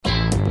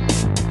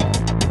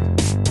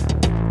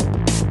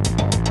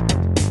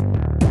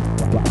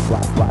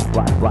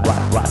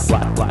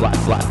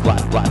Blast the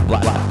right.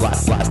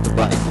 Blast the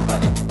right.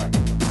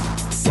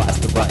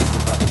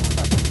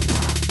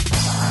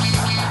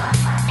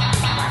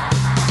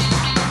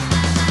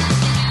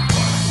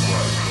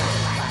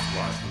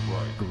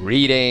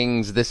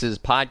 Greetings, this is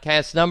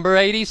podcast number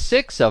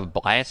 86 of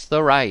Blast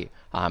the Right.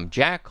 I'm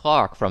Jack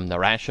Clark from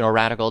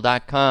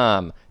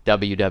TheRationalRadical.com,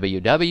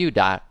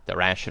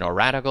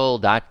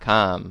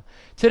 www.TheRationalRadical.com.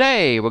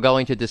 Today, we're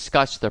going to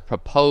discuss the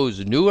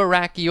proposed new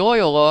Iraqi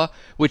oil law,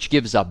 which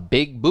gives a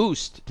big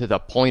boost to the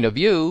point of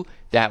view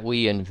that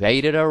we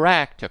invaded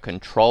Iraq to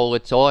control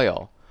its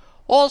oil.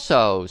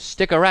 Also,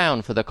 stick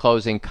around for the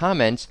closing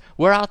comments,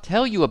 where I'll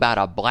tell you about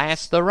a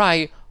Blast the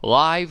Right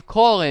live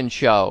call-in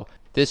show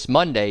this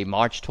Monday,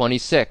 March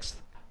 26th.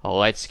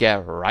 Let's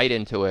get right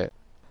into it.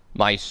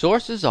 My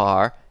sources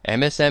are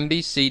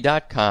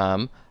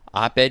MSNBC.com,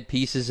 op-ed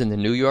pieces in the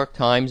New York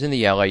Times and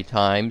the LA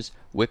Times,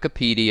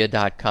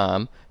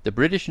 Wikipedia.com, the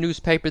British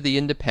newspaper The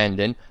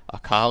Independent, a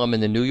column in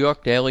the New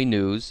York Daily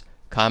News,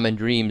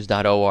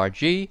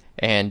 commondreams.org,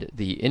 and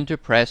the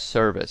Interpress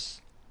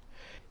Service.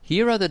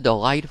 Here are the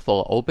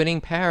delightful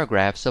opening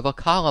paragraphs of a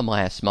column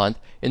last month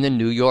in the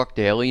New York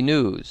Daily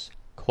News.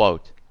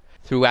 Quote,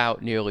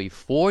 "Throughout nearly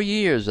 4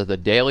 years of the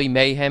daily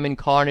mayhem and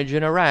carnage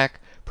in Iraq,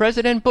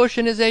 President Bush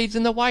and his aides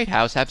in the White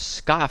House have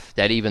scoffed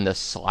at even the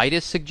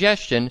slightest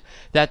suggestion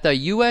that the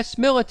U.S.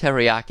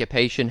 military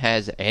occupation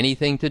has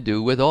anything to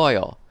do with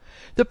oil.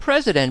 The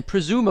president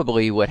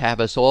presumably would have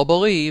us all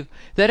believe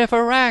that if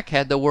Iraq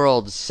had the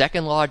world's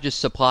second largest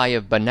supply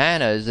of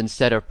bananas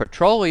instead of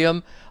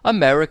petroleum,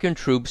 American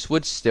troops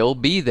would still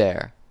be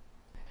there.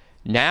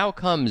 Now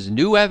comes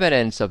new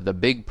evidence of the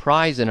big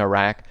prize in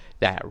Iraq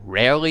that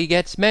rarely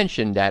gets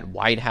mentioned at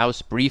White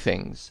House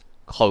briefings."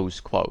 Close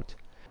quote.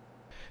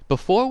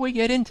 Before we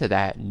get into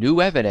that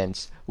new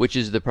evidence, which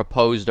is the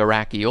proposed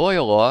Iraqi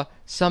oil law,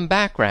 some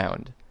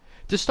background.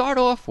 To start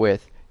off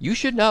with, you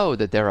should know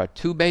that there are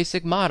two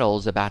basic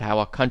models about how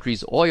a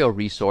country's oil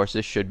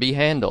resources should be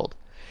handled.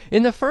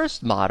 In the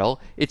first model,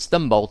 it's the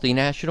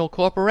multinational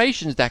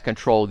corporations that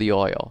control the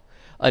oil.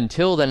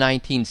 Until the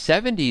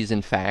 1970s,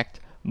 in fact,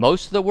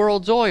 most of the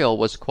world's oil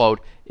was, quote,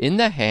 in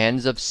the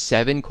hands of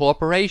 7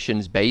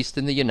 corporations based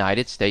in the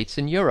United States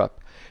and Europe.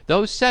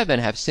 Those 7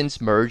 have since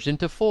merged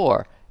into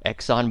 4,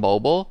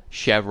 ExxonMobil,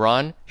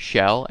 Chevron,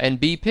 Shell,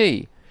 and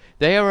BP.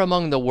 They are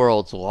among the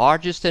world's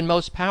largest and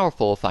most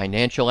powerful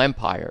financial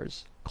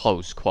empires.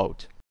 Close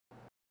quote.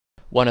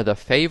 One of the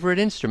favorite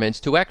instruments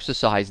to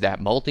exercise that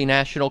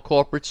multinational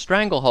corporate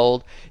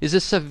stranglehold is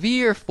a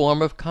severe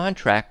form of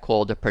contract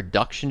called a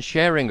Production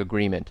Sharing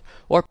Agreement,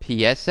 or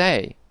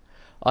PSA.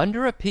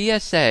 Under a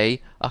PSA,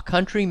 a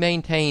country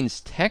maintains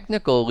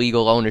technical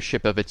legal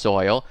ownership of its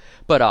oil,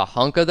 but a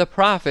hunk of the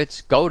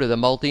profits go to the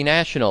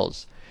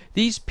multinationals.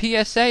 These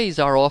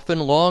PSAs are often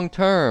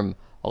long-term,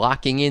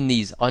 locking in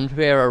these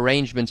unfair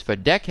arrangements for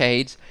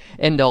decades,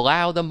 and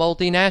allow the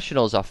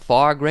multinationals a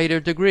far greater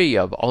degree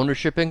of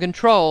ownership and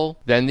control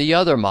than the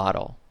other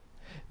model.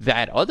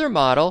 That other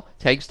model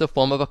takes the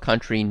form of a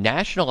country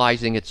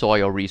nationalizing its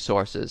oil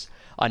resources.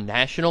 A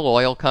national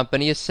oil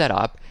company is set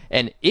up,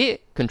 and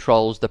it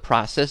controls the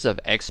process of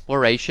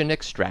exploration,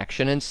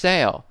 extraction, and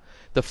sale.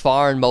 The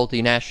foreign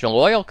multinational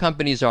oil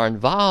companies are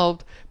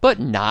involved, but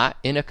not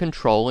in a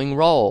controlling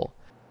role.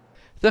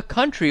 The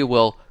country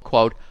will,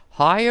 quote,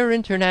 hire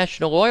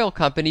international oil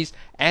companies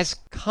as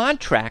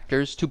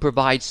contractors to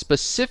provide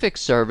specific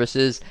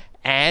services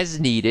as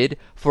needed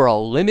for a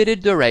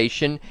limited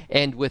duration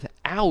and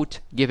without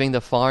giving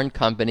the foreign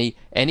company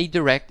any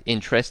direct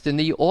interest in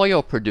the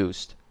oil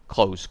produced.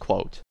 Close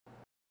quote.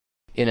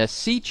 In a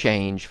sea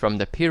change from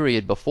the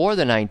period before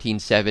the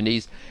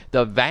 1970s,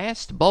 the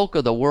vast bulk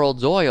of the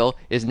world's oil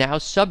is now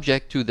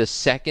subject to the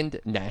second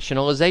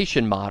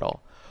nationalization model.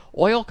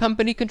 Oil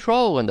company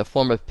control in the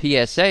form of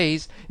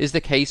PSAs is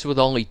the case with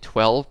only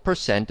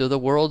 12% of the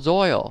world's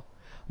oil.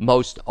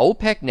 Most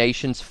OPEC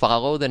nations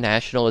follow the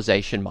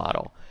nationalization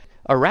model.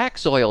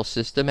 Iraq's oil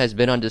system has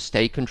been under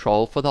state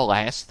control for the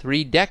last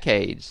 3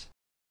 decades.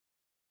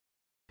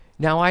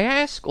 Now I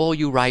ask all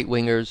you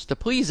right-wingers to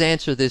please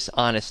answer this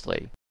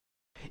honestly.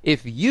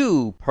 If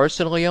you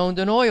personally owned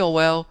an oil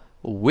well,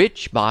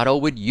 which model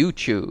would you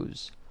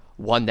choose?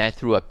 One that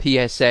through a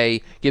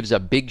PSA gives a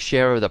big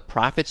share of the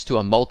profits to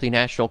a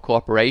multinational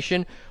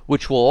corporation,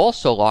 which will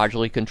also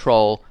largely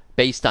control,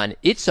 based on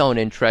its own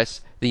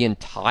interests, the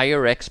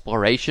entire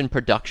exploration,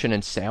 production,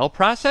 and sale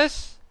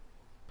process?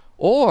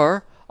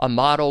 Or a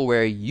model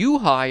where you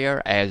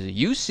hire, as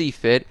you see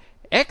fit,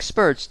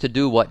 experts to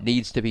do what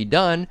needs to be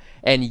done,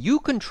 and you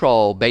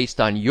control,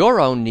 based on your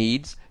own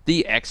needs,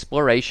 the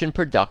exploration,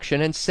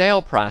 production, and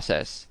sale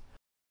process?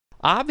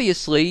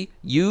 Obviously,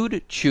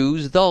 you'd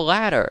choose the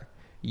latter.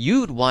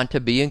 You'd want to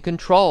be in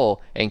control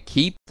and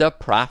keep the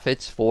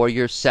profits for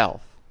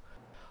yourself.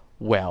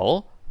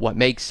 Well, what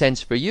makes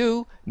sense for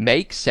you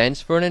makes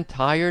sense for an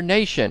entire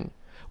nation,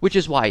 which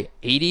is why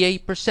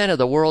 88% of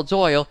the world's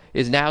oil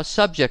is now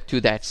subject to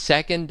that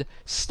second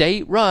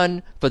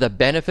state-run for the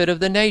benefit of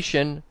the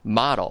nation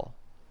model.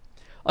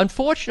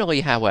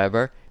 Unfortunately,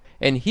 however,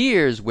 and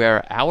here's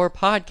where our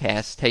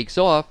podcast takes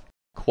off,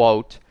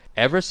 quote,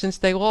 Ever since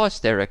they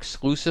lost their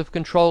exclusive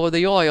control of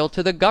the oil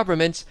to the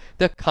governments,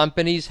 the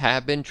companies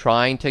have been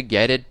trying to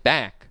get it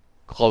back."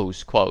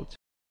 Close quote.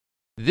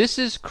 This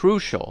is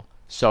crucial.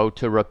 So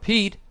to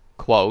repeat,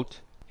 quote,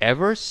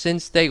 "Ever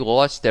since they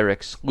lost their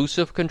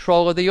exclusive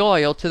control of the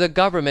oil to the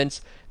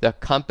governments, the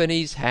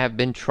companies have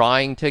been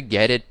trying to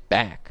get it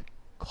back."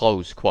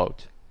 Close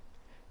quote.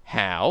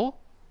 How?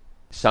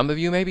 Some of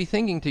you may be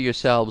thinking to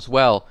yourselves,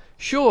 well,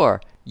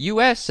 sure,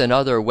 U.S. and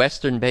other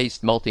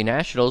Western-based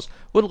multinationals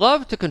would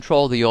love to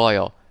control the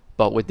oil,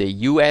 but would the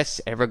U.S.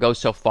 ever go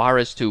so far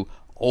as to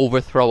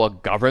overthrow a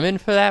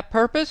government for that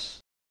purpose?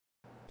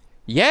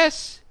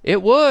 Yes,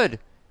 it would,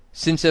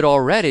 since it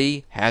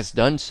already has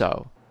done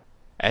so.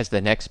 As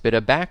the next bit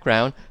of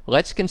background,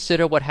 let's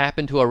consider what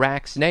happened to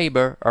Iraq's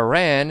neighbor,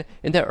 Iran,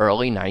 in the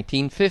early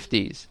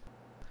 1950s.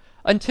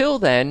 Until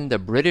then, the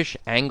British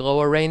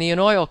Anglo-Iranian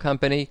Oil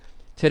Company,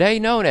 today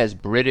known as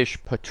British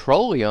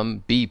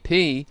Petroleum,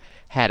 BP,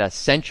 had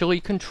essentially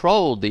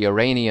controlled the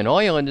Iranian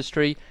oil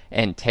industry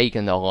and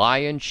taken the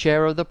lion's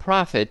share of the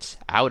profits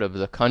out of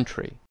the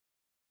country.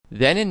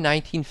 Then in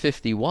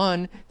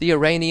 1951, the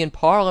Iranian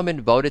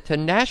parliament voted to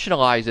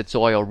nationalize its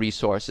oil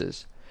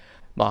resources.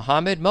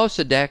 Mohammad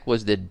Mossadegh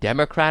was the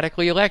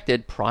democratically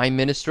elected Prime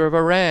Minister of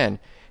Iran.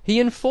 He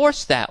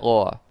enforced that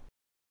law.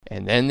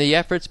 And then the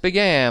efforts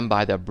began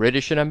by the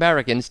British and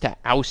Americans to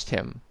oust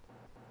him.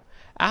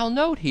 I'll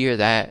note here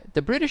that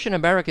the British and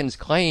Americans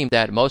claimed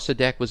that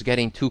Mossadegh was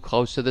getting too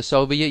close to the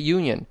Soviet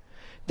Union.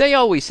 They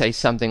always say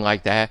something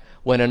like that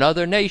when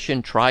another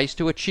nation tries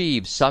to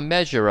achieve some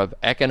measure of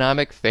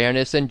economic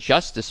fairness and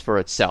justice for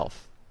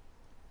itself.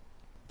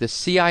 The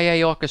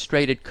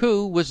CIA-orchestrated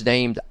coup was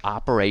named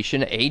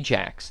Operation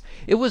Ajax.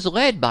 It was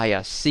led by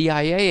a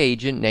CIA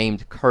agent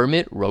named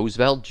Kermit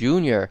Roosevelt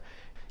Jr.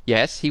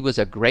 Yes, he was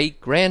a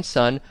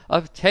great-grandson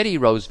of Teddy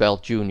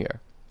Roosevelt Jr.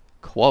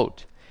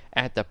 Quote,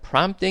 "At the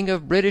prompting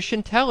of British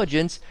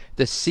intelligence,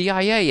 the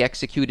CIA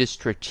executed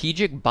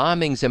strategic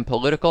bombings and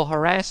political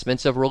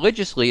harassments of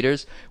religious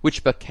leaders,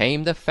 which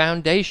became the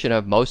foundation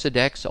of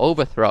Mossadegh's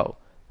overthrow."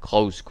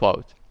 Close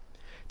quote.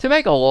 To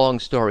make a long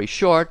story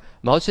short,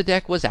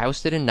 Mossadegh was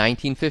ousted in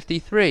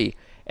 1953,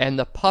 and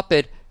the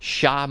puppet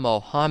Shah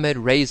Mohammad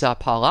Reza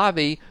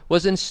Pahlavi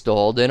was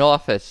installed in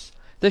office.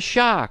 The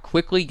Shah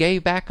quickly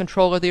gave back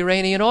control of the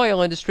Iranian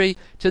oil industry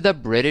to the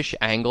British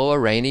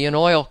Anglo-Iranian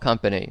Oil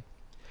Company.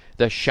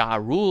 The Shah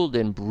ruled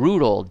in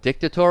brutal,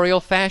 dictatorial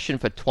fashion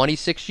for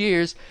 26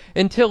 years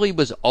until he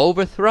was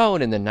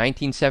overthrown in the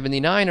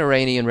 1979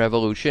 Iranian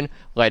Revolution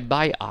led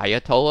by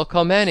Ayatollah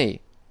Khomeini.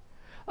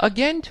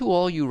 Again, to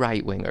all you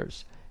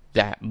right-wingers,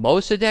 that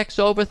Mossadegh's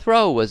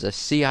overthrow was a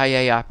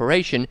CIA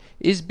operation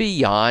is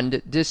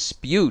beyond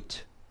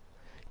dispute.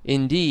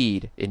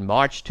 Indeed, in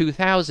March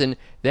 2000,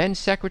 then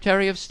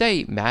Secretary of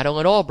State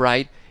Madeleine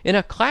Albright, in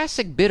a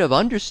classic bit of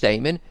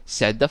understatement,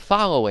 said the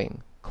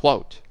following,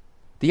 quote,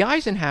 "The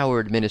Eisenhower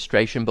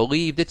administration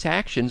believed its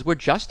actions were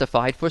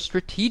justified for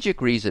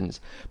strategic reasons,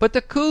 but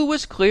the coup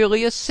was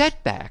clearly a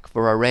setback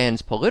for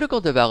Iran's political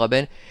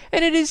development,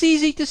 and it is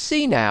easy to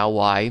see now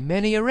why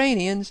many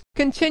Iranians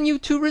continue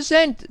to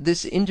resent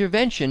this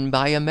intervention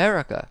by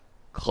America."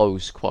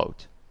 Close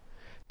quote.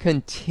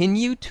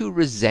 Continue to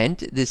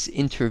resent this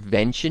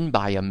intervention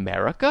by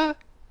America?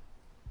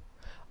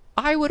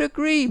 I would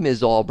agree,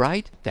 Ms.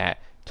 Albright, that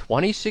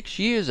 26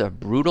 years of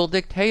brutal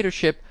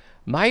dictatorship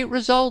might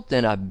result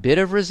in a bit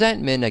of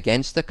resentment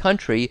against the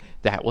country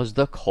that was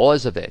the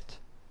cause of it.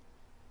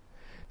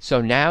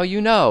 So now you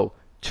know,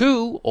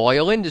 two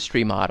oil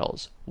industry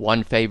models.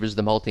 One favors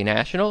the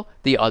multinational,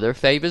 the other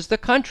favors the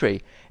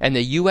country, and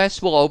the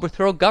U.S. will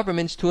overthrow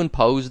governments to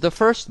impose the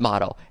first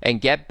model and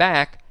get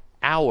back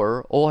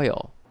our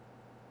oil.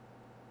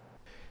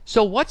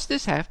 So what's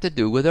this have to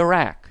do with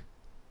Iraq?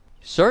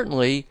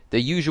 Certainly, the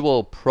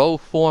usual pro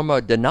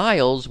forma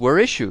denials were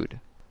issued.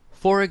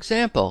 For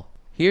example,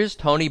 here's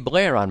Tony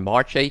Blair on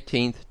March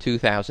 18,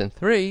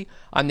 2003,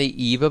 on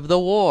the eve of the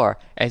war,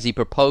 as he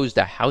proposed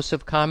a House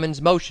of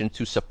Commons motion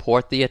to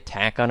support the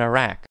attack on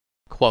Iraq.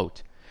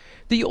 Quote,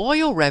 "The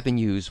oil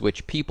revenues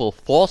which people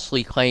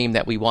falsely claim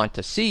that we want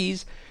to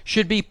seize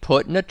should be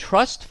put in a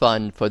trust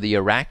fund for the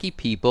Iraqi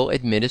people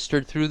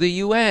administered through the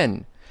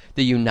UN.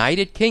 The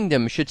United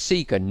Kingdom should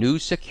seek a new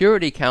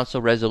Security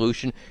Council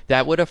resolution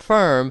that would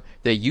affirm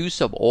the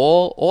use of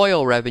all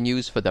oil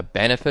revenues for the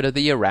benefit of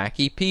the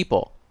Iraqi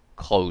people."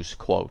 Close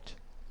quote.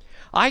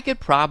 I could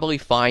probably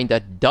find a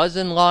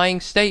dozen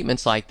lying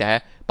statements like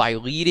that by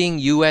leading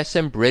U.S.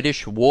 and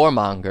British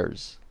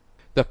warmongers.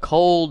 The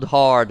cold,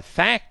 hard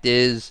fact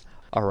is,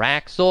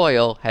 Iraq's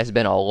oil has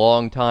been a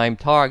long-time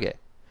target.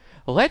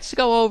 Let's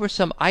go over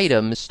some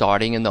items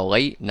starting in the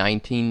late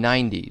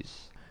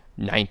 1990s.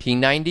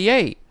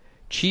 1998.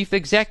 Chief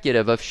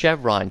Executive of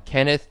Chevron,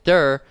 Kenneth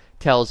Durr,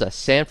 tells a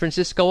San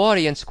Francisco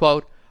audience,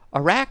 quote,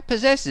 "Iraq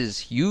possesses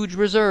huge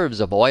reserves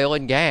of oil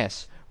and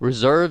gas,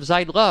 reserves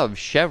I'd love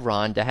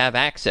Chevron to have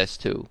access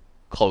to."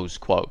 Close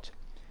quote.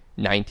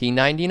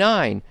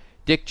 1999,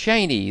 Dick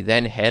Cheney,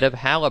 then head of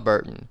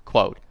Halliburton,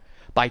 quote,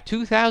 "By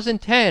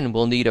 2010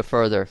 we'll need a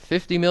further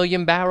 50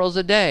 million barrels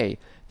a day.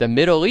 The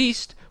Middle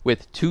East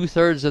with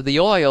 2/3 of the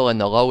oil and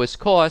the lowest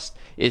cost,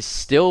 is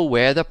still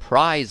where the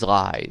prize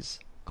lies."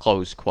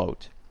 Close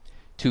quote.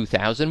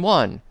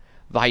 2001.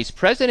 Vice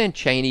President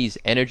Cheney's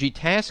Energy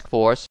Task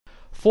Force,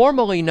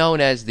 formerly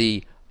known as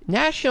the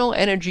National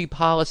Energy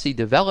Policy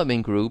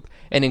Development Group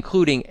and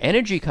including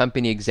energy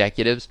company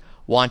executives,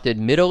 wanted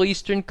Middle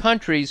Eastern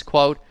countries,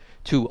 quote,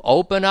 "to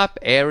open up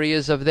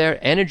areas of their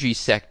energy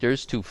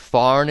sectors to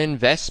foreign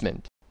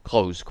investment."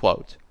 Close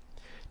quote.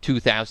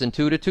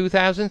 2002 to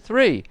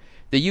 2003.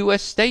 The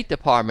U.S. State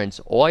Department's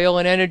Oil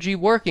and Energy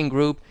Working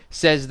Group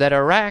says that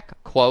Iraq,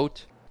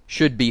 quote,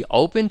 "should be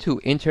open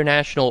to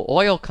international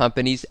oil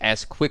companies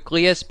as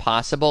quickly as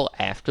possible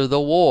after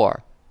the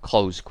war."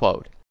 Close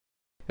quote.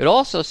 It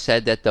also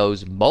said that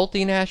those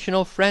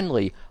multinational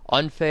friendly,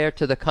 unfair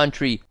to the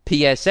country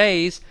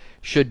PSAs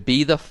should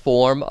be the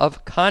form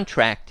of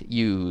contract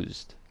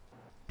used.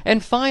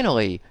 And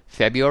finally,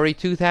 February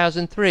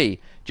 2003,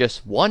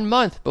 just 1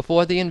 month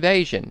before the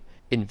invasion,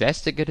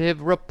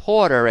 investigative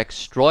reporter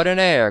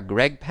extraordinaire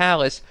Greg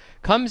Palast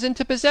comes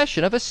into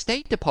possession of a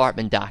State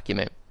Department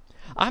document.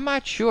 I'm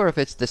not sure if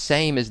it's the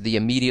same as the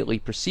immediately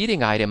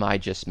preceding item I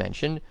just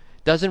mentioned.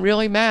 Doesn't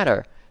really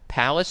matter.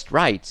 Palast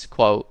writes,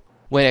 quote,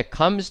 "When it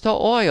comes to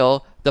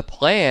oil, the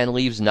plan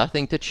leaves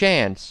nothing to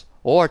chance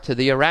or to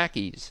the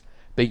Iraqis.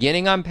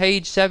 Beginning on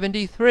page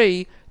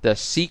 73, the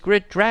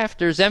secret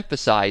drafters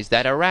emphasize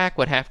that Iraq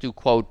would have to,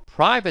 quote,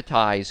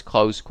 privatize,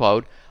 close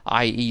quote,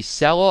 i.e.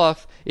 sell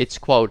off its,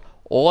 quote,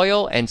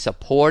 oil and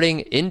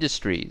supporting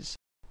industries,"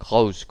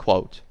 close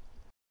quote.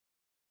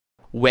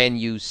 When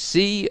you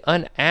see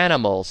an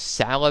animal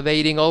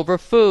salivating over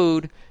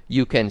food,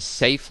 you can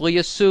safely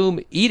assume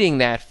eating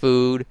that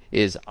food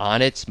is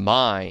on its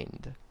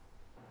mind.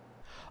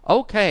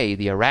 Okay,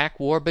 the Iraq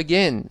War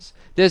begins.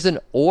 There's an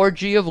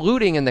orgy of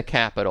looting in the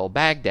capital,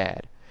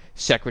 Baghdad.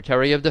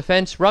 Secretary of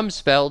Defense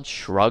Rumsfeld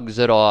shrugs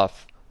it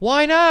off.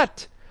 Why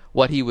not?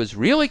 What he was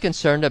really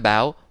concerned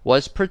about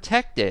was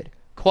protected.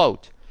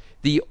 Quote,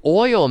 "The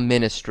oil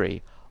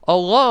ministry,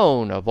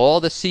 alone of all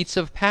the seats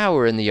of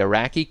power in the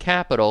Iraqi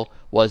capital,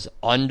 was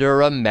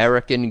under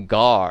American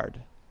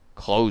guard."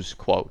 Close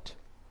quote.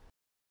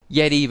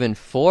 Yet even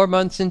 4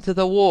 months into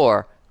the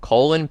war,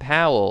 Colin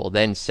Powell,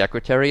 then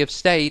Secretary of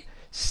State,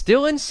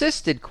 still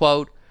insisted,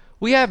 quote,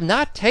 "We have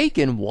not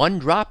taken 1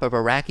 drop of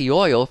Iraqi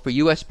oil for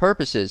U.S.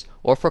 purposes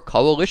or for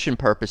coalition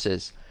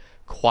purposes.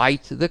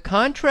 Quite the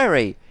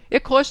contrary.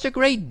 It cost a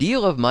great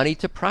deal of money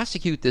to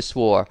prosecute this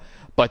war,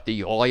 but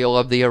the oil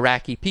of the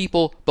Iraqi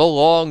people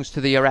belongs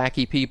to the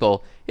Iraqi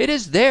people. It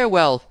is their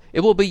wealth. It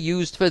will be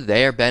used for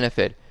their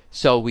benefit.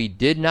 So we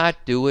did not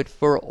do it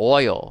for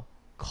oil."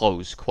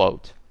 Close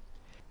quote.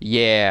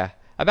 Yeah,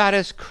 about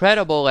as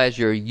credible as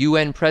your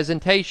UN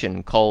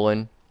presentation,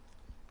 Colin.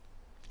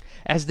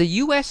 As the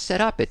U.S.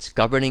 set up its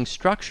governing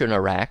structure in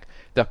Iraq,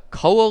 the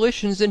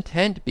coalition's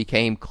intent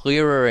became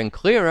clearer and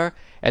clearer,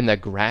 and the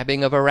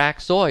grabbing of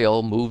Iraq's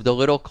oil moved a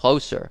little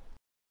closer.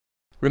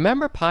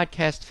 Remember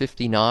podcast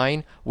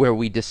 59, where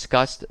we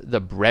discussed the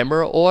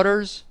Bremer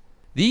Orders?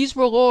 These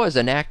were laws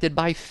enacted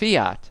by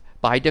fiat,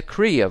 by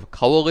decree of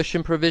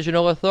Coalition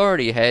Provisional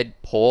Authority head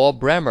Paul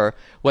Bremer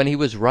when he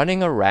was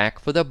running Iraq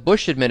for the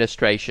Bush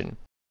administration.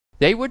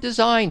 They were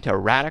designed to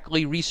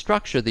radically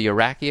restructure the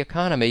Iraqi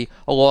economy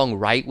along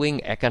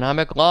right-wing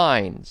economic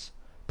lines.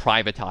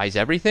 Privatize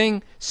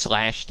everything,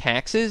 slash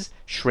taxes,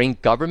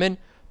 shrink government,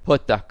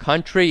 put the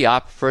country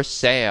up for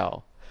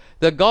sale.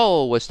 The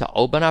goal was to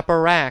open up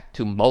Iraq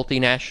to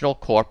multinational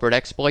corporate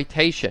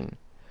exploitation.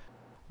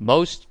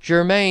 Most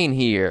germane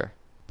here,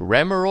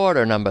 Bremer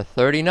Order number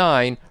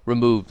 39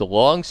 removed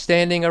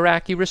long-standing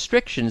Iraqi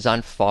restrictions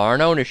on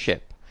foreign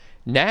ownership.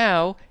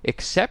 Now,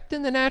 except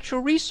in the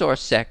natural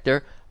resource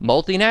sector,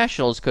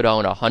 multinationals could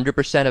own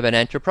 100% of an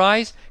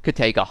enterprise, could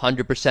take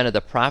 100% of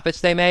the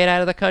profits they made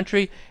out of the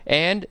country,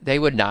 and they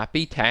would not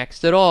be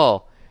taxed at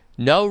all.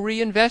 No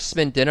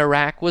reinvestment in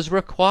Iraq was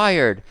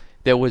required.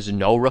 There was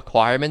no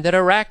requirement that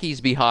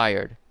Iraqis be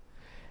hired,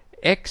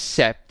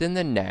 except in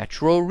the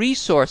natural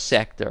resource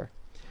sector.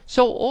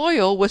 So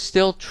oil was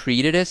still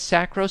treated as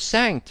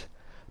sacrosanct,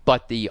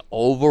 but the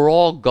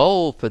overall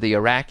goal for the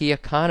Iraqi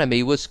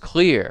economy was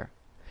clear.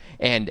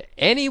 And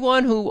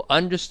anyone who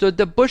understood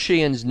the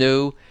Bushians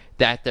knew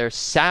that their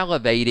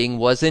salivating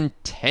was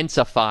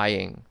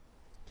intensifying.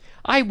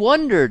 I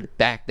wondered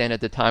back then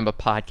at the time of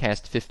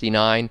podcast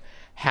 59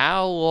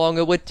 how long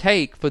it would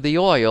take for the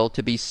oil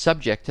to be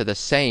subject to the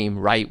same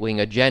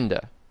right-wing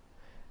agenda.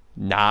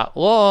 Not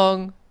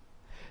long.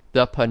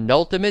 The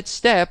penultimate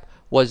step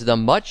was the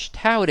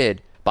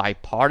much-touted,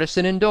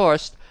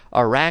 bipartisan-endorsed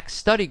Iraq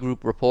Study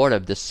Group report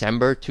of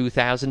December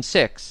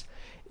 2006.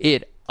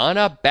 It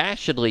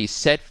unabashedly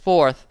set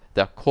forth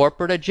the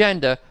corporate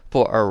agenda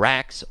for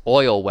Iraq's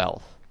oil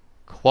wealth.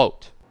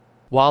 Quote,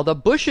 "While the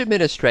Bush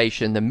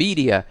administration, the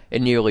media,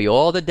 and nearly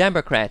all the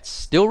Democrats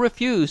still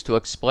refuse to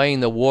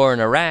explain the war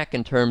in Iraq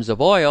in terms of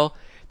oil,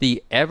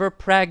 the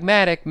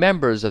ever-pragmatic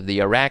members of the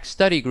Iraq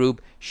Study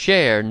Group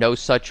share no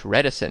such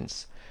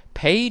reticence.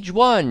 Page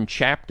 1,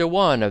 Chapter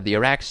 1 of the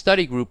Iraq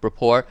Study Group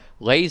report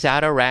lays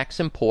out Iraq's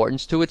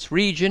importance to its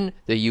region,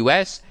 the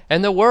U.S.,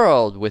 and the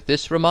world with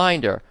this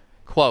reminder,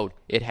 quote,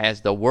 "It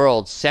has the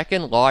world's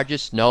second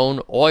largest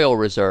known oil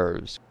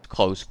reserves,"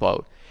 close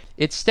quote.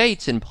 It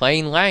states in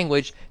plain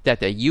language that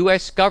the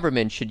U.S.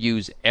 government should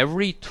use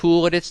every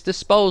tool at its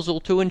disposal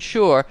to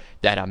ensure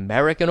that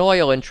American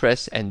oil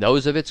interests and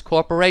those of its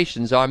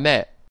corporations are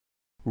met.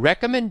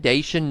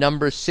 Recommendation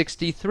number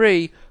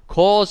 63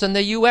 calls on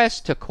the U.S.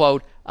 to,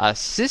 quote,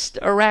 "assist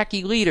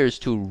Iraqi leaders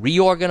to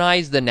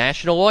reorganize the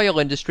national oil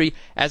industry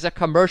as a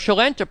commercial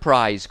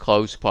enterprise,"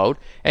 close quote,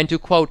 and to,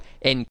 quote,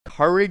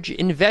 "encourage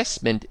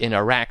investment in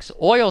Iraq's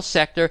oil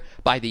sector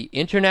by the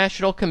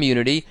international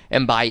community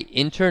and by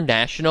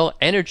international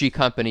energy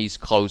companies,"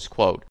 close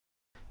quote.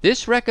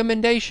 This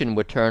recommendation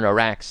would turn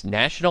Iraq's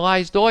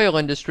nationalized oil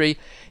industry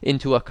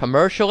into a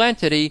commercial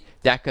entity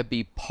that could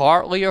be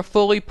partly or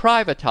fully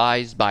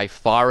privatized by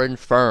foreign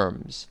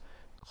firms.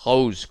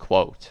 Close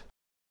quote.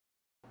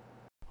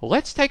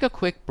 Let's take a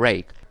quick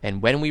break,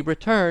 and when we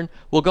return,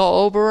 we'll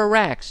go over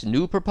Iraq's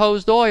new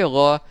proposed oil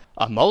law,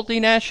 a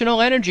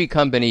multinational energy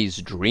company's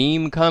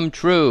dream come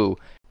true,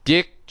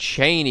 Dick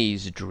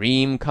Cheney's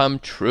dream come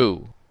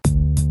true.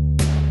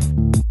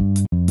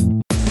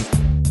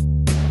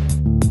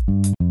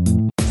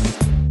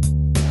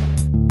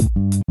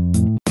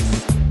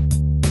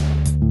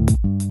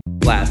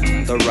 Blast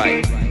the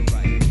right,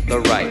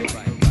 the right.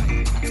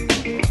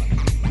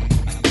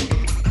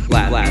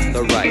 Blast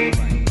the right,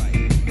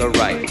 the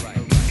right.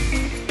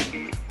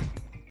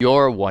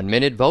 Your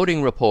 1-minute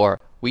voting report.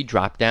 We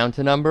dropped down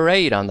to number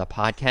 8 on the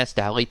Podcast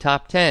Alley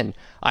Top 10.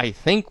 I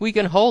think we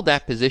can hold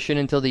that position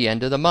until the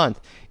end of the month.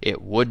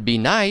 It would be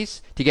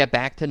nice to get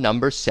back to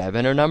number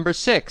 7 or number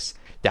 6.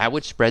 That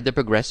would spread the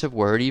progressive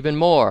word even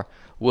more.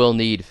 We'll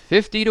need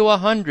 50 to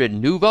 100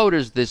 new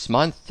voters this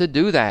month to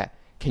do that.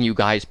 Can you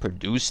guys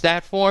produce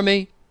that for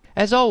me?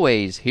 As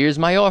always, here's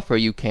my offer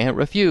you can't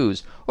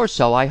refuse, or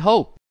so I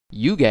hope.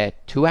 You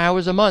get 2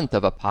 hours a month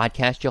of a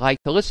podcast you like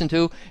to listen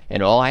to,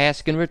 and all I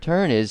ask in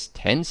return is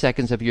 10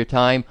 seconds of your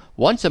time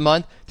once a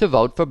month to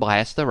vote for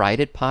Blast the Right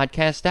at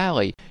Podcast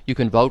Alley. You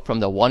can vote from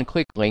the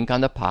one-click link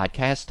on the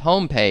podcast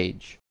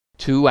homepage.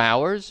 2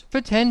 hours for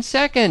 10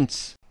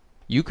 seconds.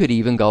 You could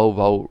even go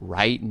vote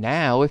right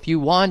now if you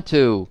want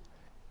to.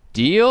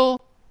 Deal?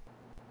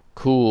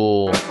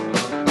 Cool.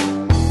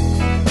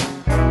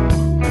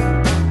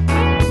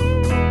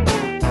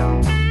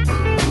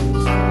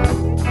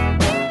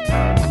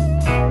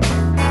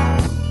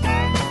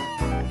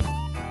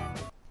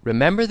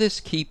 Remember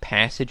this key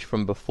passage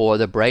from before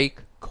the break?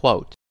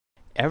 Quote,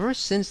 "Ever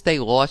since they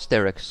lost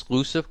their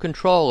exclusive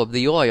control of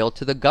the oil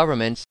to the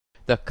governments,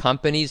 the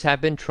companies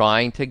have been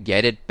trying to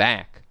get it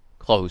back."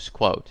 Close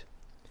quote.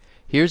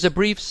 Here's a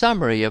brief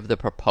summary of the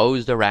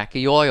proposed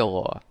Iraqi oil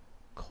law.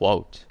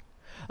 Quote,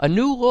 "A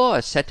new law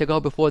set to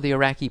go before the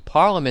Iraqi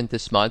parliament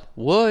this month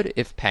would,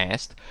 if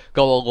passed,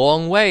 go a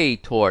long way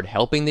toward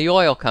helping the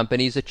oil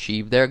companies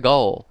achieve their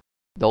goal.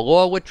 The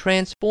law would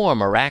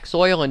transform Iraq's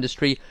oil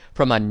industry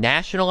from a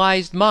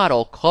nationalized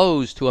model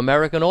closed to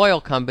American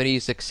oil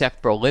companies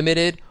except for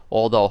limited,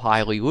 although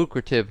highly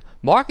lucrative,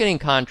 marketing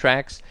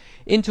contracts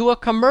into a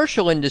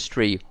commercial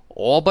industry,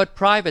 all but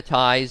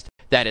privatized,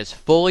 that is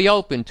fully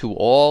open to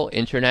all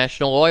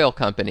international oil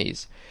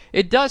companies.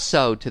 It does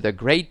so to the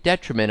great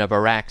detriment of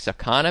Iraq's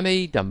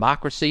economy,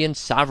 democracy, and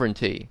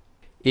sovereignty.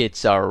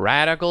 It's a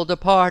radical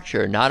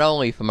departure not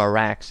only from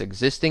Iraq's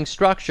existing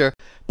structure,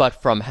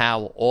 but from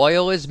how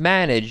oil is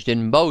managed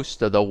in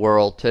most of the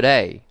world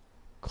today."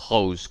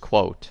 Close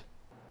quote.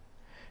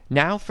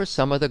 Now for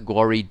some of the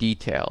gory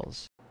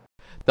details.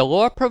 The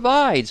law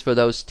provides for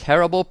those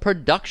terrible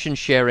production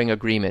sharing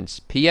agreements,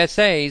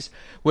 PSAs,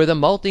 where the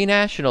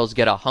multinationals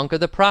get a hunk of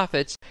the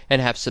profits and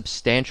have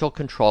substantial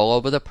control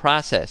over the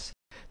process.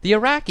 The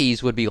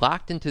Iraqis would be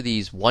locked into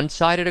these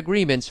one-sided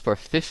agreements for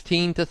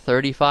 15 to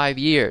 35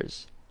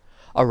 years.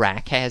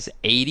 Iraq has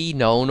 80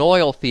 known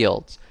oil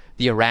fields.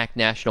 The Iraq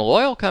National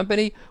Oil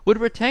Company would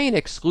retain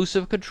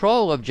exclusive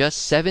control of just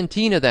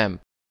 17 of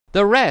them.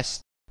 The rest,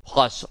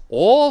 plus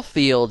all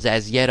fields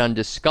as yet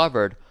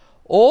undiscovered,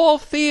 are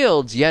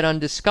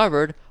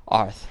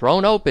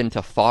thrown open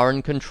to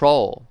foreign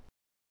control.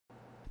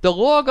 The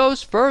law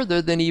goes further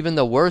than even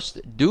the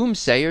worst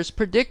doomsayers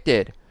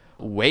predicted,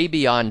 way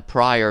beyond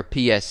prior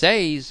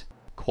PSAs.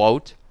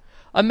 Quote,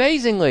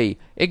 "Amazingly,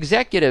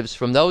 executives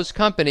from those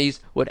companies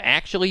would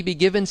actually be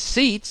given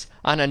seats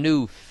on a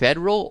new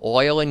Federal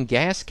Oil and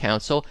Gas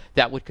Council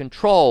that would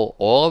control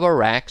all of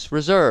Iraq's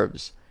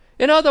reserves.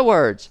 In other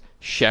words,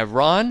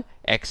 Chevron,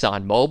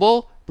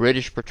 ExxonMobil,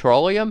 British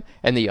Petroleum,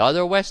 and the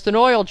other Western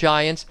oil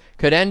giants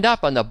could end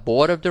up on the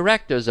board of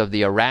directors of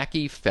the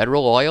Iraqi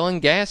Federal Oil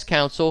and Gas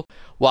Council,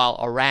 while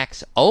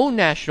Iraq's own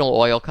national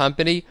oil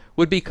company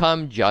would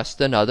become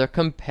just another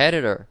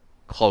competitor."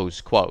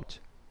 Close quote.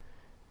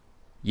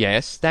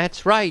 Yes,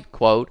 that's right,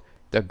 quote,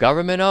 "The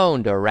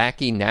government-owned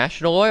Iraqi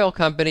National Oil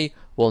Company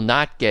will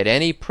not get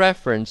any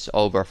preference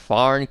over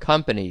foreign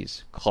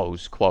companies,"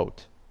 close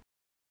quote.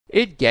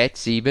 It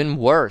gets even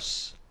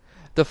worse.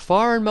 the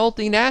foreign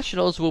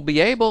multinationals will be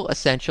able,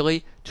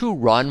 essentially, to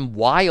run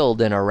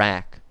wild in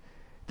Iraq.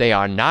 They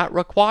are not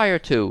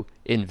required to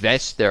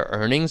invest their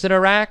earnings in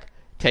Iraq,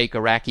 take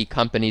Iraqi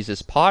companies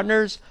as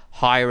partners,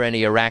 hire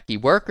any Iraqi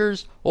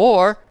workers,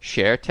 or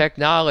share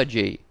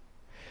technology.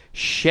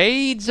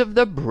 Shades of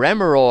the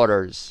Bremer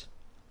orders.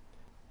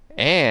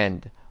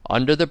 And,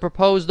 under the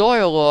proposed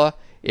oil law,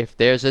 if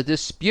there's a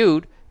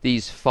dispute,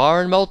 these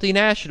foreign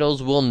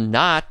multinationals will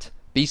not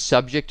be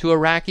subject to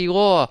Iraqi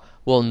law,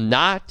 will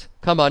not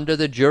come under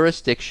the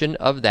jurisdiction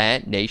of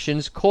that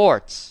nation's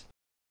courts.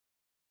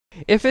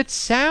 If it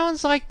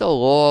sounds like the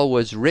law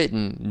was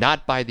written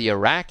not by the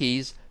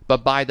Iraqis,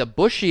 but by the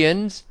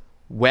Bushians,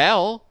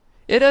 well,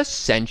 it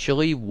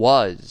essentially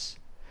was.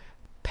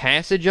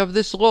 Passage of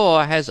this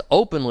law has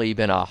openly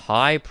been a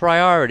high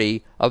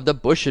priority of the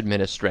Bush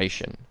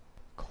administration.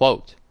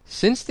 Quote,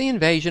 "Since the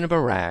invasion of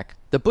Iraq,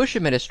 the Bush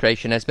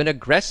administration has been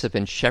aggressive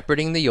in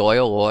shepherding the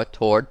oil law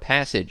toward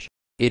passage.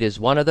 It is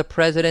one of the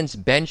president's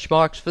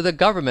benchmarks for the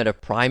government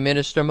of Prime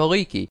Minister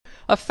Maliki,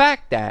 a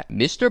fact that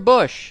Mr.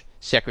 Bush,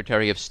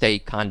 Secretary of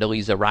State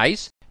Condoleezza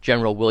Rice,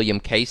 General William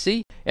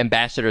Casey,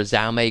 Ambassador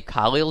Zalmay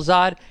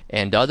Khalilzad,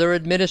 and other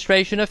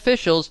administration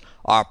officials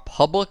are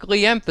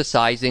publicly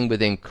emphasizing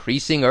with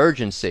increasing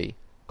urgency."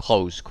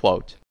 Close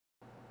quote.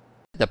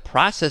 The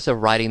process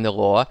of writing the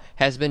law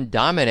has been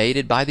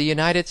dominated by the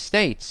United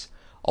States.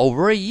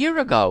 Over a year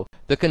ago,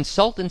 the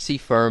consultancy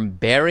firm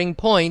Bearing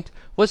Point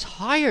was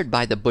hired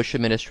by the Bush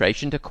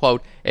administration to,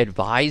 quote,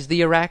 "advise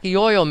the Iraqi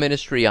oil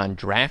ministry on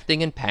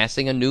drafting and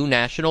passing a new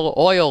national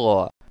oil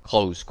law,"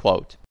 close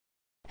quote.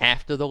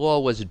 After the law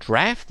was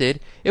drafted,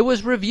 it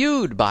was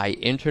reviewed by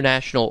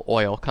international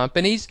oil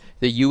companies,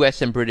 the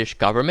U.S. and British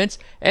governments,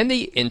 and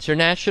the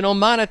International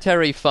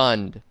Monetary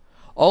Fund.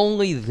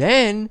 Only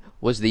then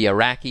was the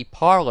Iraqi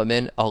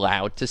parliament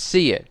allowed to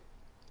see it.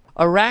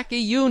 Iraqi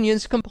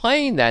unions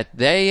complained that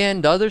they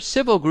and other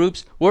civil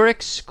groups were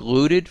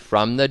excluded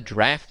from the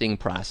drafting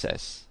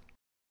process.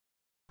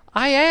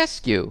 I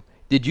ask you,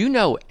 did you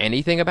know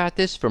anything about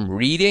this from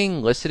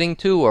reading, listening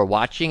to, or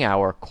watching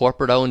our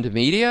corporate-owned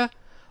media?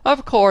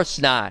 Of course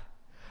not.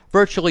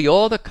 Virtually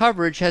all the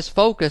coverage has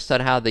focused on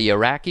how the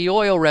Iraqi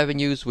oil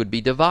revenues would be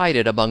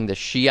divided among the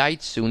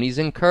Shiites, Sunnis,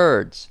 and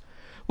Kurds,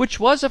 which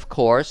was, of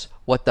course,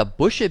 what the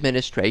Bush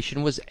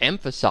administration was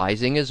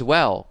emphasizing as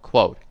well.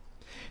 Quote,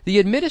 "The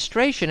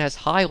administration has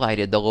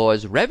highlighted the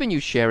law's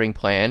revenue-sharing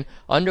plan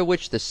under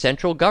which the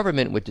central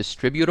government would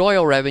distribute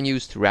oil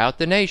revenues throughout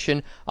the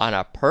nation on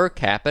a per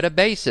capita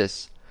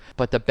basis.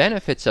 But the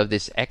benefits of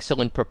this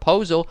excellent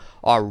proposal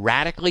are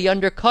radically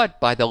undercut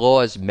by the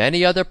law's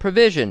many other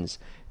provisions.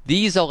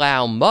 These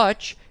allow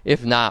much,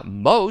 if not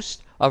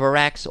most, of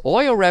Iraq's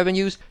oil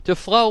revenues to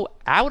flow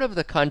out of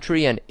the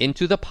country and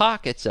into the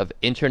pockets of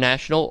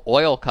international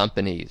oil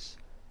companies."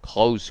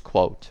 Close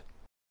quote.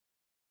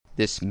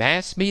 This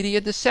mass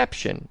media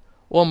deception,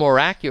 or more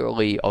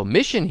accurately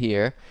omission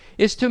here,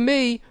 is to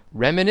me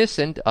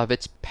reminiscent of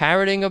its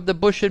parroting of the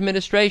Bush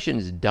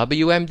administration's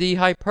WMD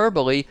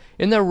hyperbole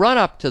in the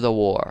run-up to the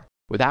war,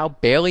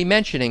 without barely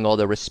mentioning all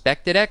the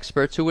respected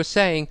experts who were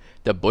saying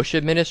the Bush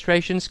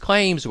administration's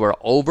claims were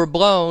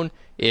overblown,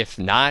 if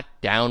not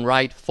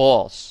downright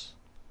false.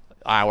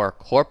 Our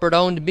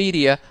corporate-owned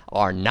media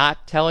are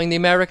not telling the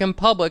American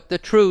public the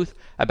truth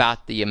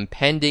about the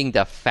impending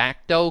de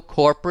facto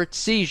corporate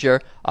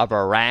seizure of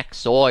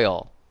Iraq's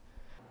oil.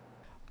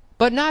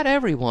 But not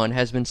everyone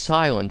has been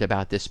silent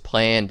about this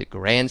planned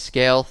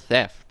grand-scale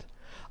theft.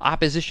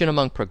 Opposition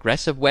among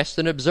progressive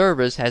Western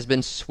observers has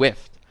been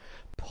swift.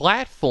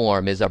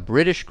 Platform is a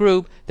British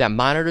group that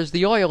monitors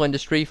the oil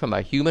industry from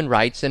a human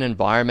rights and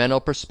environmental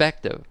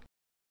perspective.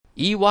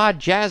 Iwad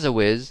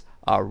Jazawiz,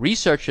 a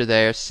researcher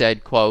there,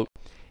 said, quote,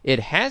 "It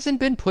hasn't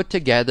been put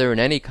together in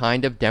any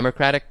kind of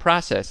democratic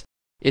process.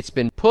 It's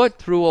been put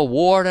through a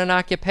war and an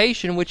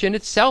occupation, which in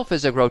itself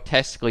is a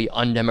grotesquely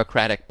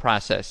undemocratic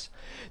process.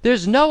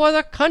 There's no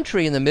other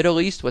country in the Middle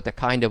East with the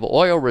kind of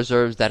oil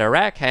reserves that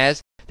Iraq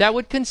has that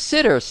would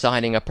consider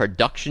signing a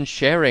production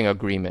sharing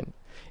agreement.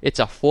 It's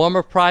a form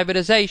of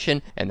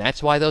privatization, and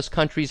that's why those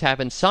countries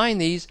haven't signed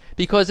these,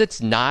 because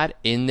it's not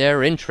in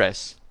their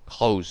interests."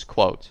 Close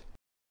quote.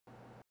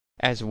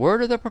 As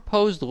word of the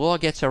proposed law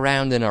gets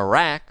around in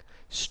Iraq,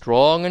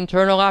 strong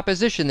internal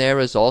opposition there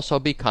is also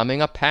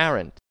becoming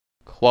apparent.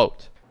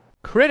 Quote,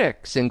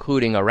 "Critics,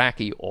 including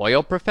Iraqi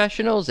oil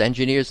professionals,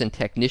 engineers, and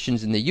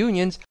technicians in the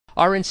unions,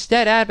 are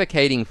instead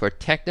advocating for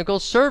technical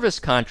service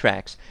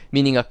contracts,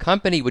 meaning a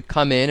company would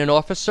come in and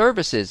offer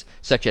services,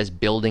 such as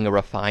building a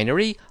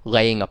refinery,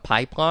 laying a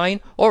pipeline,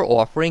 or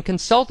offering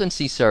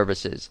consultancy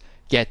services,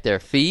 get their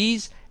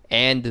fees,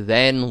 and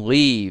then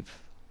leave."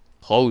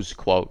 Close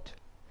quote.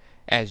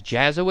 As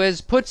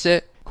Jazawiz puts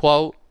it,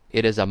 quote,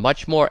 "It is a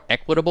much more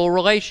equitable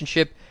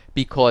relationship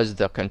because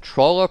the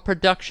control of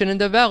production and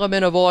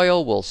development of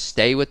oil will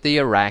stay with the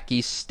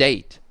Iraqi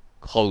state."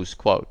 Close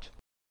quote.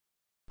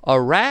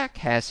 Iraq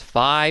has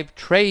 5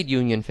 trade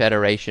union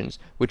federations,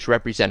 which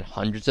represent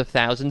hundreds of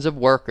thousands of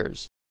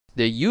workers.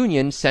 The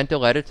union sent a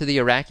letter to the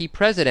Iraqi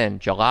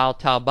president, Jalal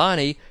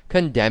Talabani,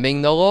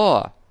 condemning the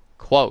law.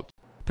 Quote,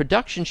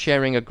 production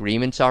sharing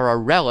agreements are a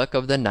relic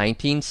of the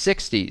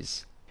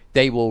 1960s.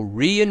 They will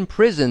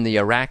re-imprison the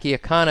Iraqi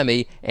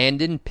economy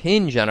and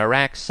impinge on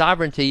Iraq's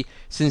sovereignty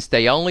since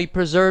they only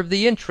preserve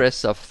the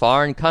interests of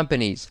foreign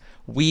companies.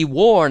 We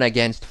warn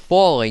against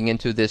falling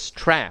into this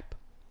trap."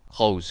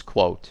 Close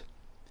quote.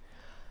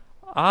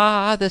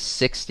 Ah, the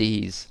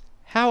 60s.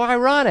 How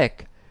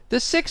ironic! The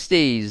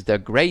 60s, the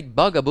great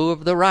bugaboo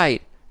of the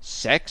right.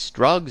 Sex,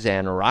 drugs,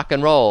 and rock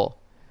and roll.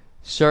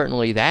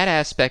 Certainly that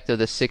aspect of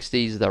the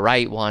 60s the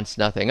right wants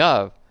nothing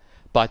of.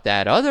 But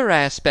that other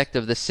aspect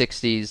of the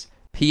 60s,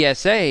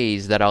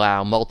 PSAs that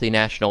allow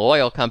multinational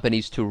oil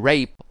companies to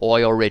rape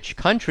oil-rich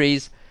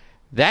countries,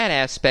 that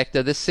aspect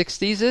of the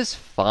 60s is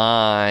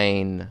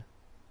fine.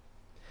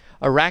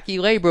 Iraqi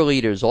labor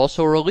leaders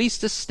also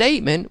released a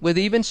statement with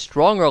even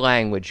stronger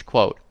language,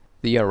 quote,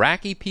 "The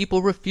Iraqi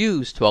people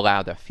refuse to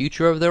allow the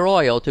future of their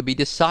oil to be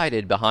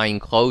decided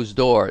behind closed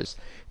doors.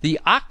 The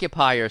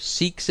occupier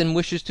seeks and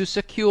wishes to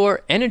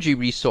secure energy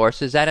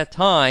resources at a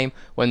time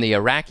when the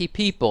Iraqi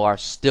people are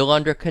still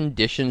under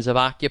conditions of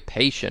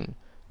occupation."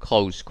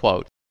 Close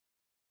quote.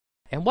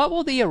 And what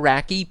will the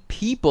Iraqi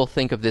people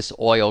think of this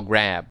oil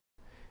grab?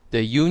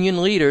 The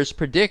union leaders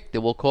predict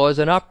it will cause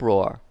an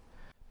uproar.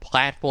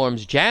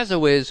 Platform's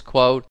Jazawiz,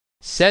 quote,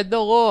 "said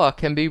the law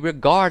can be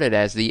regarded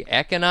as the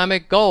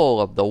economic goal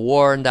of the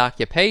war and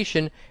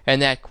occupation,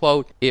 and that,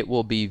 quote, it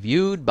will be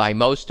viewed by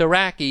most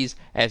Iraqis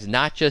as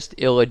not just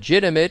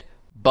illegitimate,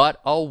 but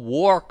a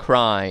war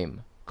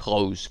crime."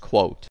 Close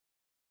quote.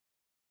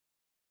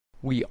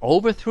 We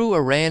overthrew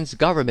Iran's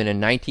government in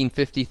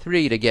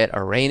 1953 to get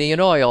Iranian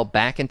oil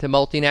back into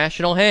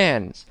multinational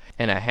hands.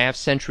 And a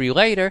half-century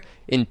later,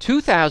 in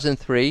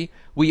 2003,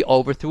 we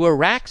overthrew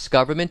Iraq's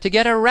government to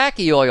get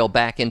Iraqi oil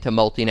back into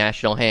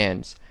multinational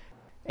hands.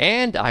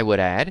 And, I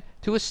would add,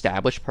 to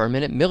establish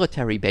permanent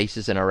military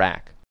bases in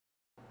Iraq.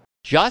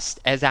 Just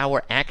as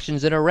our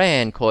actions in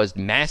Iran caused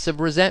massive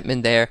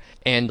resentment there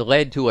and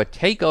led to a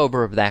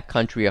takeover of that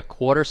country a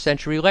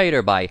quarter-century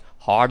later by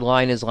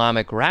hardline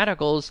Islamic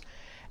radicals,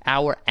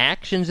 our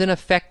actions in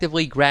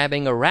effectively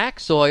grabbing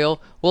Iraq's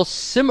oil will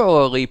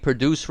similarly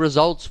produce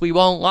results we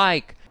won't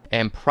like,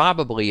 and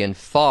probably in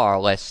far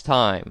less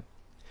time.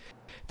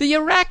 The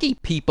Iraqi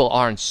people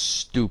aren't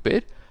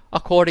stupid.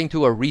 According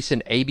to a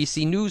recent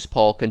ABC News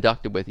poll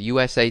conducted with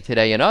USA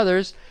Today and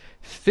others,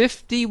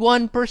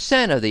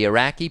 51% of the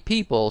Iraqi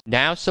people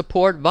now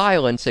support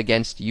violence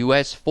against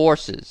U.S.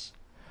 forces.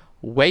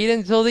 Wait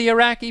until the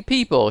Iraqi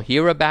people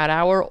hear about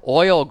our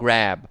oil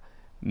grab.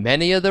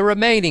 Many of the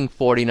remaining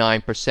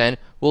 49%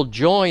 will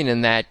join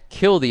in that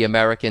kill the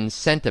Americans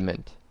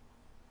sentiment.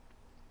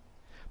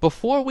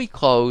 Before we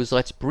close,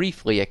 let's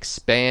briefly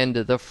expand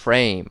the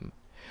frame.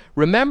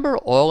 Remember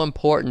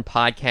All-Important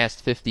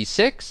Podcast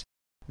 56?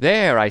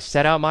 There I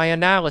set out my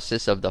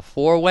analysis of the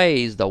 4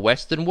 ways the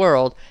Western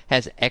world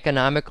has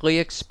economically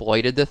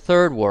exploited the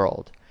Third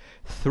World.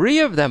 3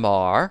 of them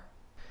are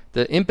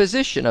the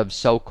imposition of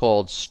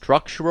so-called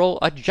structural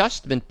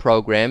adjustment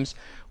programs,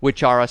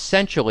 which are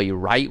essentially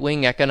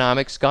right-wing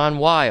economics gone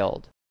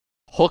wild,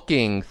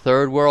 hooking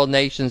Third World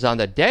nations on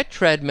the debt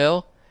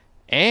treadmill,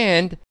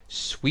 and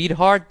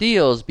sweetheart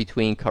deals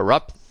between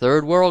corrupt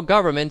Third World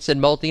governments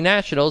and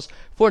multinationals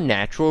for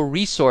natural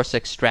resource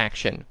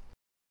extraction.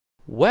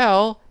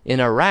 Well, in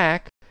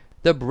Iraq,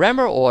 the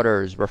Bremer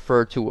orders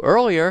referred to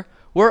earlier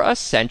were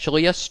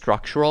essentially a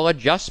structural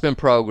adjustment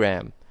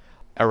program.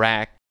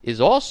 Iraq is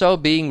also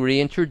being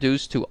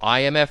reintroduced to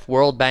IMF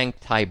World Bank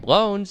type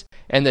loans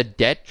and the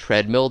debt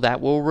treadmill that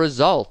will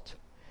result.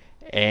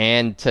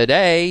 And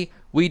today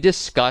we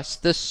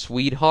discussed the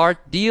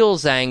sweetheart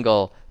deals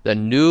angle, the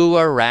new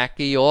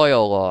Iraqi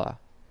oil law.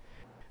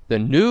 The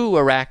new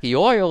Iraqi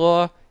oil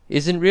law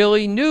isn't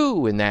really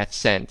new in that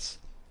sense.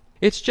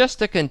 It's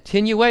just a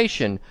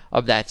continuation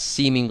of that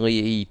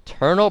seemingly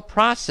eternal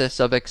process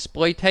of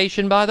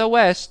exploitation by the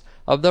West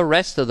of the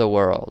rest of the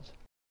world.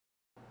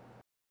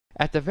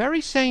 At the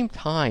very same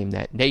time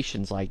that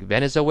nations like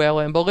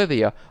Venezuela and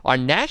Bolivia are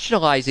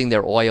nationalizing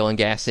their oil and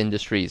gas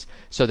industries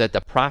so that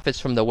the profits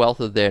from the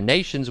wealth of their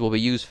nations will be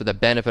used for the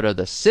benefit of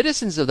the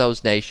citizens of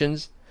those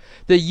nations,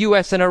 the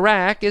U.S. and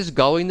Iraq is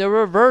going the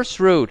reverse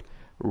route,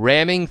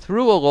 ramming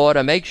through a law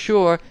to make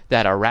sure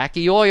that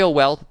Iraqi oil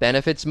wealth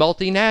benefits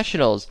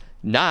multinationals,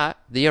 not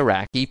the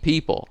Iraqi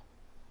people.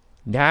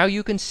 Now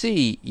you can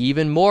see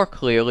even more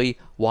clearly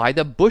why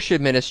the Bush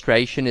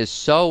administration is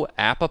so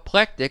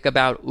apoplectic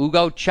about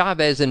Hugo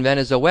Chavez in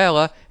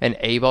Venezuela and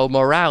Evo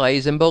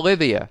Morales in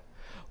Bolivia.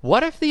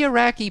 What if the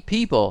Iraqi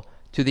people,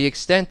 to the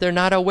extent they're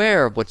not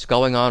aware of what's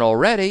going on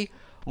already,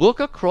 look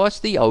across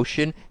the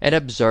ocean and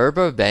observe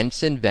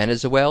events in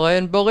Venezuela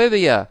and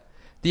Bolivia?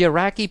 The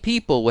Iraqi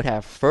people would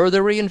have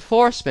further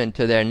reinforcement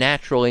to their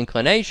natural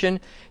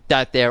inclination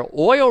that their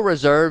oil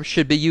reserves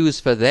should be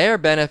used for their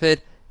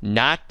benefit,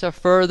 not to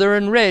further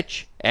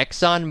enrich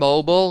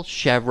ExxonMobil,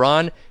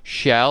 Chevron,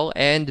 Shell,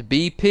 and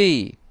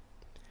BP.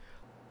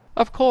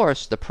 Of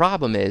course, the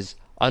problem is,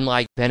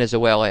 unlike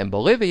Venezuela and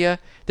Bolivia,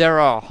 there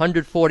are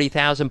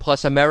 140,000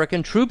 plus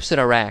American troops in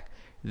Iraq,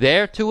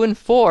 there to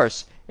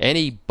enforce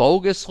any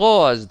bogus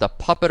laws the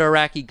puppet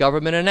Iraqi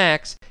government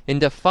enacts in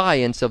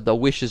defiance of the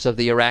wishes of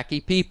the Iraqi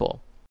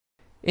people.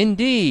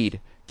 Indeed,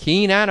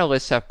 keen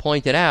analysts have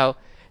pointed out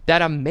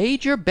that a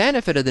major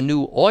benefit of the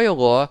new oil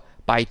law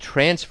by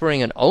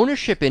transferring an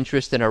ownership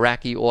interest in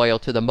Iraqi oil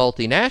to the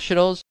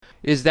multinationals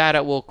is that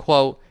it will,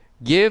 quote,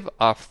 give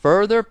a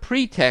further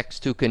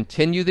pretext to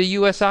continue the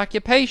U.S.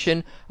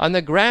 occupation on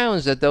the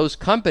grounds that those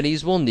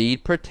companies will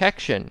need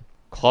protection,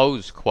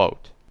 close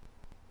quote.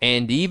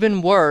 And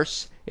even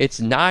worse, it's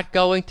not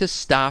going to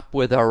stop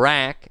with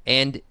Iraq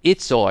and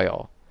its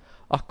oil.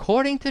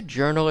 According to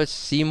journalist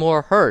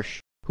Seymour Hersh,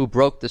 who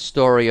broke the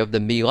story of the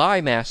My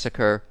Lai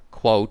massacre,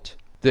 quote,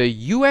 the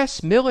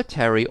U.S.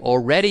 military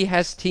already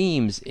has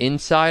teams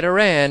inside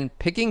Iran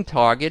picking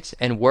targets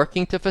and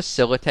working to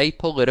facilitate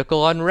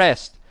political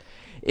unrest.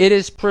 It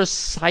is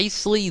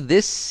precisely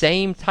this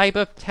same type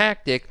of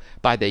tactic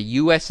by the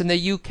U.S. and the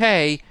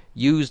U.K.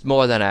 used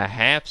more than a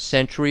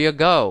half-century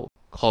ago,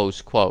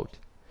 close quote.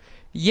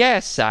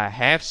 Yes, a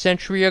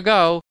half-century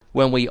ago,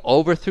 when we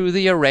overthrew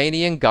the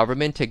Iranian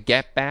government to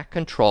get back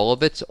control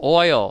of its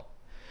oil.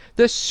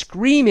 The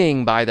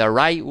screaming by the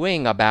right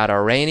wing about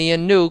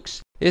Iranian nukes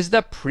is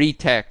the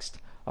pretext.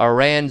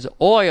 Iran's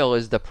oil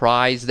is the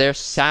prize they're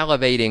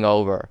salivating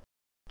over,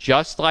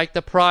 just like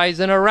the prize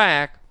in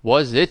Iraq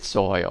was its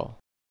oil.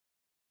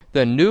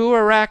 The new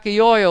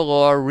Iraqi oil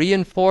law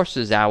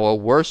reinforces our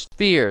worst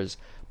fears,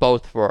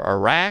 both for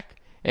Iraq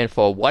and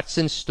for what's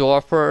in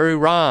store for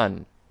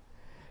Iran.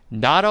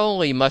 Not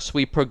only must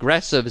we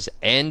progressives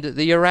end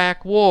the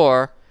Iraq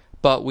war,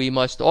 but we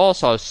must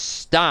also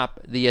stop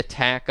the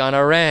attack on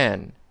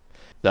Iran.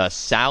 The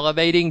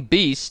salivating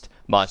beast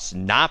must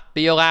not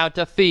be allowed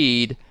to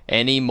feed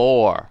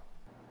anymore.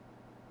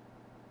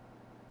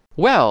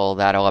 Well,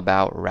 that'll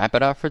about wrap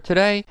it up for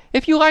today.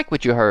 If you like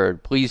what you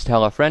heard, please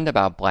tell a friend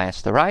about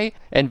Blast the Right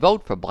and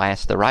vote for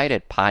Blast the Right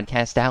at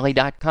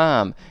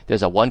podcastalley.com.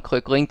 There's a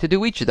one-click link to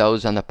do each of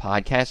those on the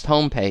podcast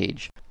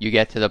homepage. You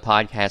get to the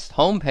podcast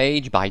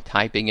homepage by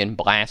typing in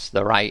Blast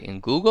the Right in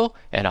Google,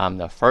 and I'm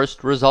the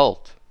first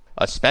result.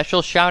 A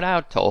special shout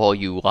out to all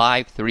you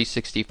Live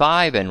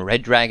 365 and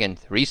Red Dragon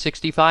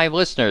 365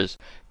 listeners.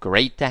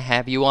 Great to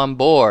have you on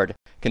board.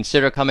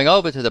 Consider coming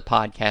over to the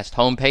podcast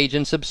homepage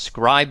and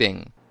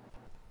subscribing.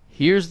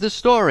 Here's the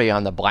story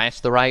on the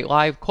Blast the Right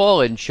live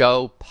call-in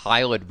show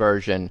pilot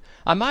version.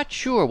 I'm not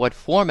sure what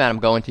format I'm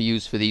going to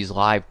use for these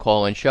live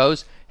call-in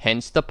shows,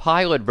 hence the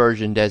pilot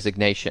version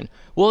designation.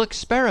 We'll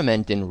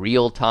experiment in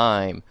real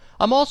time.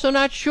 I'm also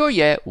not sure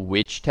yet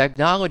which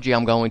technology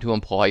I'm going to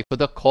employ for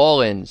the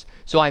call-ins,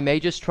 so I may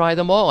just try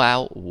them all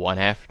out one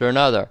after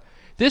another.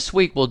 This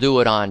week we'll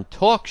do it on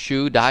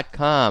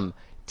TalkShoe.com,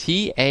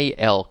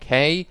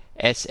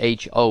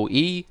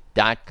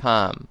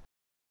 TalkShoe.com.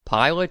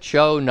 Pilot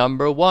show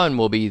number 1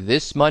 will be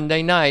this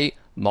Monday night,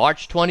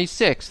 March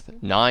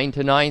 26th, 9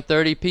 to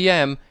 9:30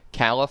 p.m.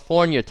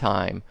 California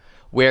time,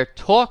 where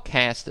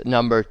TalkCast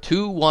number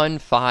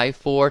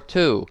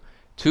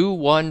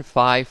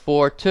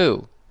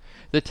 21542.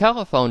 The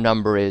telephone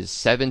number is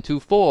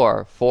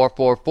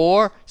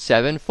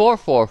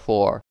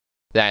 724-444-7444.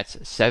 That's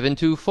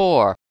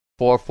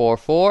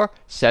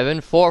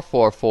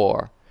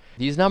 724-444-7444.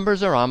 These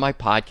numbers are on my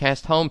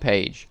podcast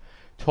homepage.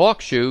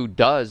 TalkShoe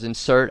does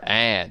insert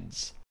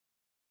ads.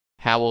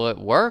 How will it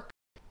work?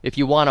 If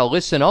you want to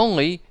listen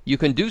only, you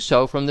can do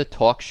so from the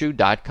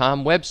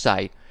TalkShoe.com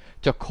website.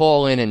 To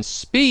call in and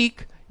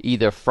speak,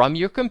 either from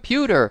your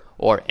computer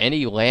or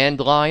any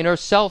landline or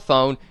cell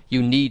phone,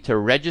 you need to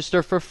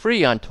register for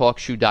free on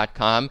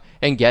TalkShoe.com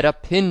and get a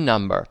PIN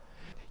number.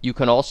 You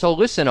can also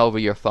listen over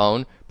your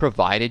phone,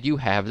 provided you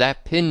have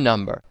that PIN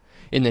number.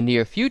 In the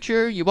near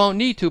future, you won't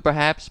need to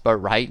perhaps, but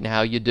right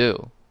now you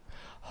do.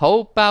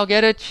 Hope I'll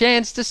get a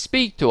chance to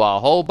speak to a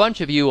whole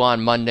bunch of you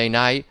on Monday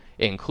night,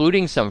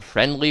 including some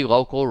friendly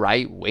local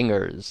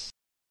right-wingers.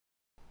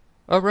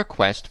 A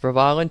request for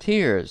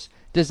volunteers.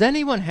 Does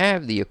anyone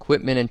have the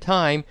equipment and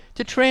time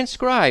to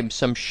transcribe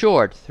some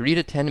short 3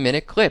 to 10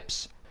 minute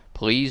clips?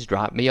 Please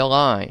drop me a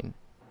line.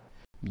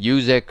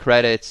 Music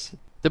credits.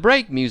 The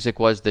break music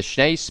was The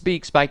Schnee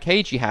Speaks by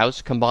Cagey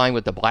House combined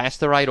with the Blast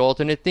the Right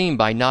alternate theme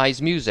by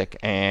Nye's Music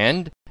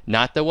and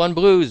Not the One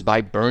Blues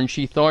by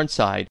Burnshee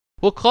Thornside.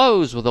 We'll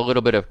close with a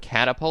little bit of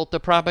Catapult the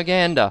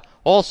Propaganda,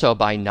 also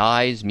by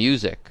Nye's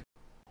Music.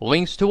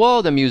 Links to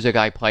all the music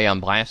I play on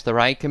Blast the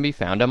Right can be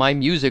found on my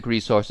music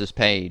resources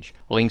page.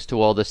 Links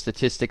to all the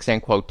statistics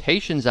and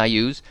quotations I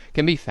use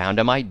can be found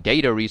on my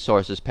data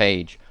resources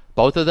page.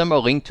 Both of them are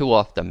linked to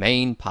off the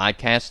main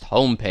podcast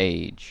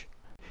homepage.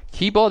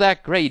 Keep all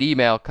that great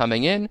email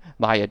coming in.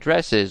 My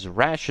address is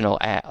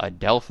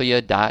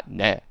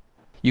rational@adelphia.net.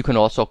 You can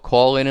also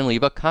call in and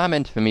leave a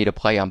comment for me to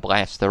play on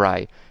Blast the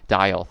Right.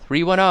 Dial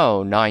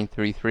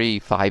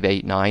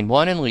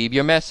 310-933-5891 and leave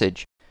your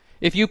message.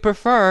 If you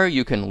prefer,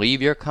 you can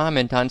leave your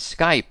comment on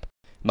Skype.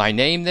 My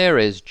name there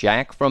is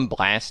Jack from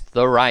Blast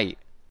the Right.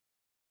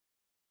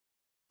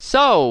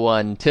 So,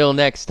 until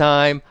next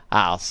time,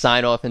 I'll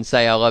sign off and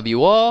say I love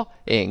you all,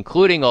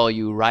 including all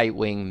you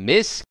right-wing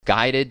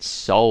misguided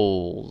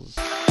souls.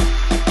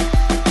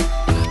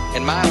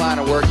 In my line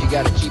of work, you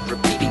got to keep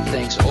repeating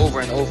things over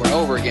and over and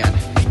over again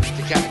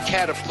to kind of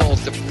catapult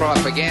the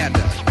propaganda.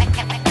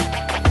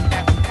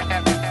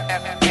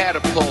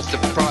 Catapult the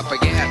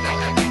propaganda.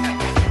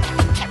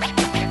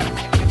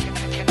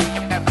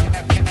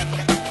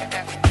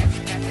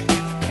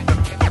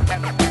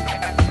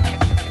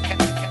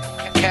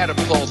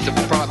 Catapult the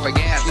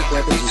propaganda. Chief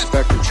Weapons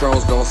Inspector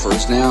Charles Dulfer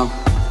has now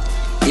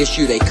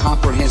issued a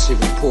comprehensive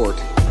report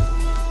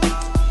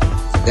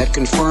that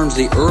confirms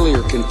the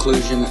earlier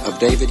conclusion of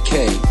David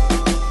Kay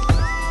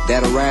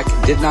that Iraq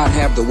did not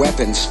have the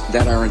weapons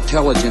that our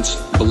intelligence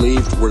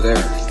believed were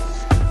there.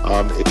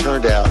 It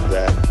turned out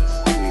that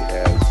we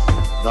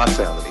have not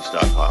found any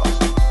stockpiles.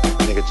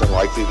 I think it's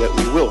unlikely that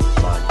we will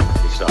find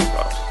any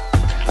stockpiles.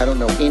 I don't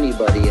know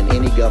anybody in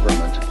any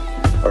government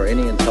or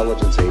any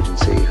intelligence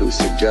agency who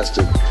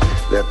suggested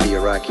that the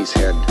Iraqis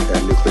had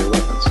nuclear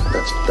weapons.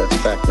 That's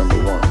fact number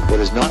one. What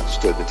has not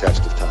stood the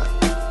test of time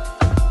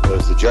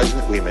was the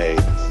judgment we made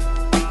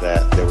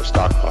that there were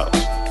stockpiles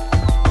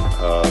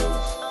of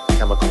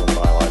chemical and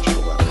biological